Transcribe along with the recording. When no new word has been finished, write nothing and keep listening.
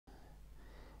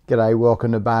G'day,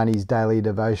 welcome to Barneys Daily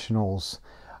Devotionals.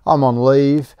 I'm on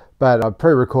leave, but I'm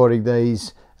pre-recording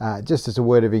these just as a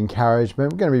word of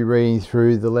encouragement. We're going to be reading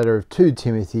through the letter of 2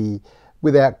 Timothy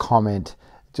without comment,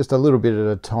 just a little bit at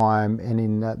a time, and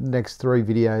in the next 3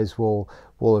 videos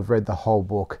we'll have read the whole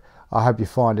book. I hope you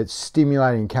find it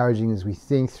stimulating, encouraging as we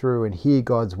think through and hear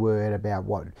God's word about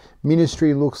what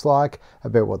ministry looks like,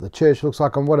 about what the church looks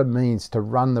like, and what it means to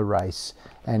run the race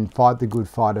and fight the good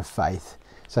fight of faith.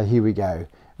 So here we go.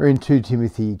 We're in 2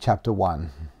 Timothy chapter 1.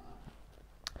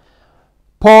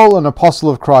 Paul, an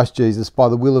apostle of Christ Jesus by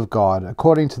the will of God,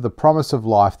 according to the promise of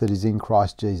life that is in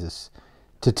Christ Jesus.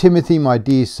 To Timothy, my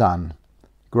dear son,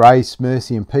 grace,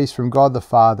 mercy and peace from God the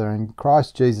Father and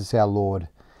Christ Jesus our Lord.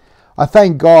 I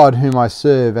thank God whom I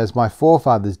serve as my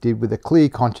forefathers did with a clear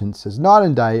conscience, as night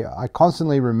and day I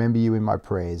constantly remember you in my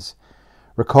prayers.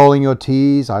 Recalling your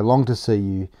tears, I long to see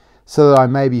you, so that I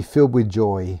may be filled with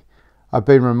joy. I've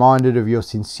been reminded of your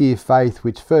sincere faith,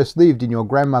 which first lived in your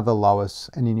grandmother Lois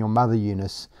and in your mother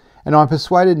Eunice, and I'm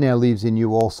persuaded now lives in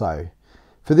you also.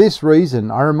 For this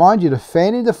reason, I remind you to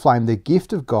fan into flame the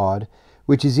gift of God,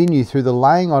 which is in you through the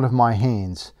laying on of my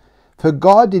hands. For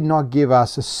God did not give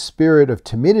us a spirit of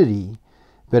timidity,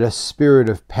 but a spirit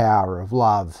of power, of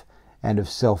love, and of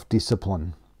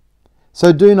self-discipline.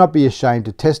 So do not be ashamed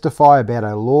to testify about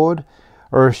our Lord,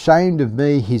 or ashamed of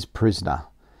me, his prisoner,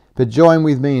 but join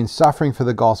with me in suffering for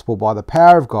the gospel by the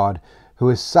power of God, who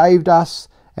has saved us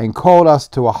and called us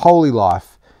to a holy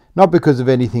life, not because of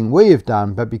anything we have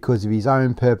done, but because of his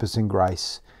own purpose and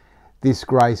grace. This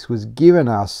grace was given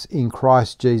us in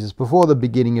Christ Jesus before the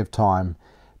beginning of time,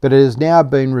 but it has now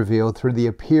been revealed through the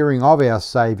appearing of our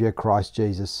Saviour Christ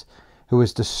Jesus, who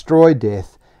has destroyed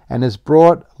death and has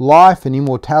brought life and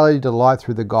immortality to light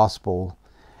through the gospel.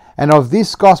 And of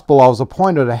this gospel I was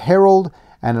appointed a herald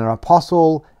and an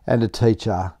apostle and a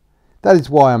teacher. That is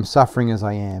why I'm suffering as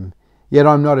I am. Yet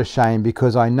I'm not ashamed,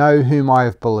 because I know whom I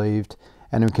have believed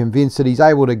and am convinced that he's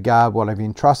able to guard what I've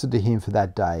entrusted to him for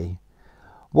that day.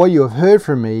 What you have heard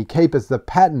from me, keep as the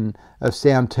pattern of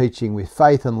sound teaching with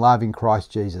faith and love in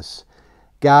Christ Jesus.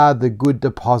 Guard the good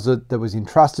deposit that was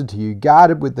entrusted to you, guard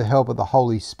it with the help of the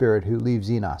Holy Spirit who lives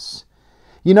in us.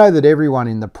 You know that everyone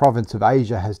in the province of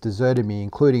Asia has deserted me,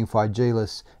 including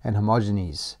Phygelus and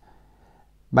Hermogenes.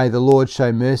 May the Lord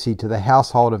show mercy to the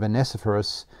household of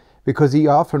Onesiphorus, because he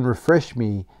often refreshed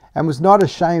me and was not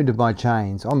ashamed of my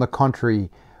chains. On the contrary,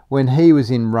 when he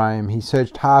was in Rome, he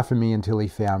searched hard for me until he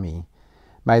found me.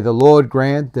 May the Lord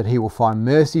grant that he will find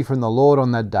mercy from the Lord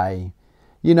on that day.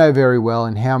 You know very well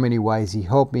in how many ways he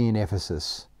helped me in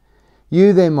Ephesus.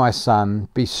 You then, my son,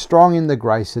 be strong in the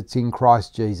grace that's in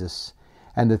Christ Jesus,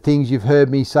 and the things you've heard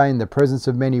me say in the presence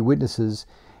of many witnesses,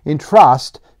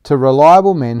 entrust to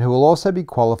reliable men who will also be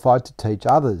qualified to teach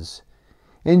others.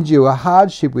 Endure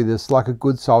hardship with us like a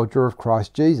good soldier of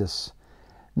Christ Jesus.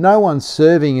 No one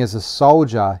serving as a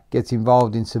soldier gets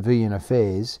involved in civilian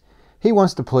affairs. He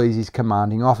wants to please his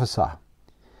commanding officer.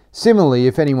 Similarly,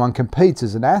 if anyone competes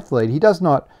as an athlete, he does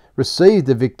not receive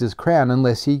the victor's crown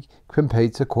unless he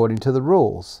competes according to the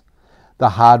rules. The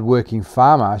hard-working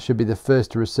farmer should be the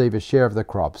first to receive a share of the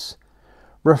crops.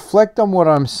 Reflect on what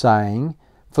I'm saying,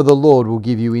 for the Lord will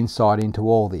give you insight into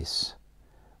all this.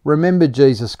 Remember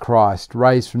Jesus Christ,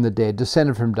 raised from the dead,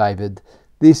 descended from David.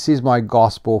 This is my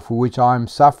gospel, for which I am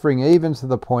suffering even to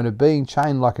the point of being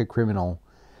chained like a criminal.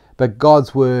 But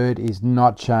God's word is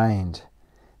not chained.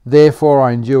 Therefore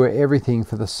I endure everything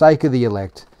for the sake of the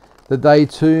elect, that they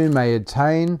too may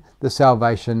attain the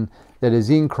salvation that is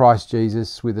in Christ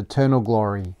Jesus with eternal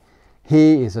glory.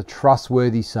 Here is a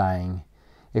trustworthy saying: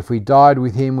 if we died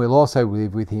with him, we'll also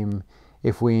live with him.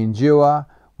 If we endure,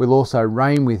 we'll also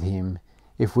reign with him.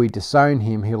 If we disown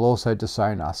him, he'll also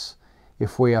disown us.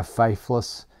 If we are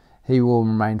faithless, he will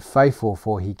remain faithful,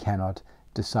 for he cannot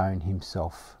disown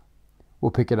himself. We'll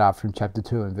pick it up from chapter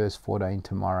 2 and verse 14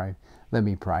 tomorrow. Let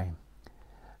me pray.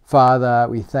 Father,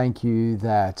 we thank you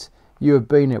that you have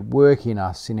been at work in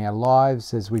us, in our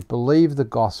lives, as we believe the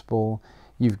gospel.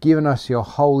 You've given us your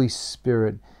Holy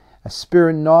Spirit, a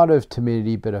spirit not of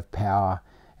timidity but of power.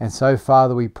 And so,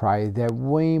 Father, we pray that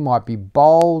we might be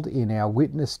bold in our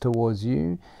witness towards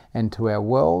you and to our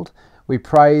world. We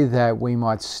pray that we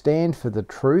might stand for the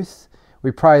truth. We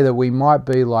pray that we might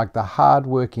be like the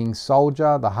hard-working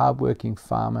soldier, the hard-working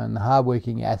farmer, and the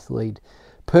hard-working athlete,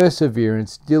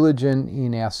 perseverance, diligent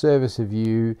in our service of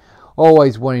you,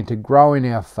 always wanting to grow in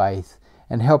our faith,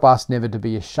 and help us never to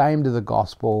be ashamed of the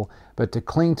gospel, but to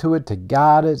cling to it, to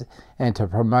guard it, and to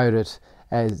promote it,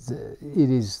 as it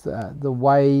is the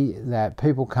way that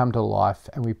people come to life.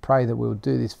 And we pray that we'll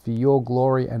do this for your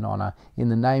glory and honour. In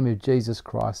the name of Jesus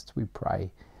Christ we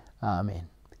pray. Amen.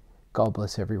 God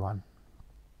bless everyone.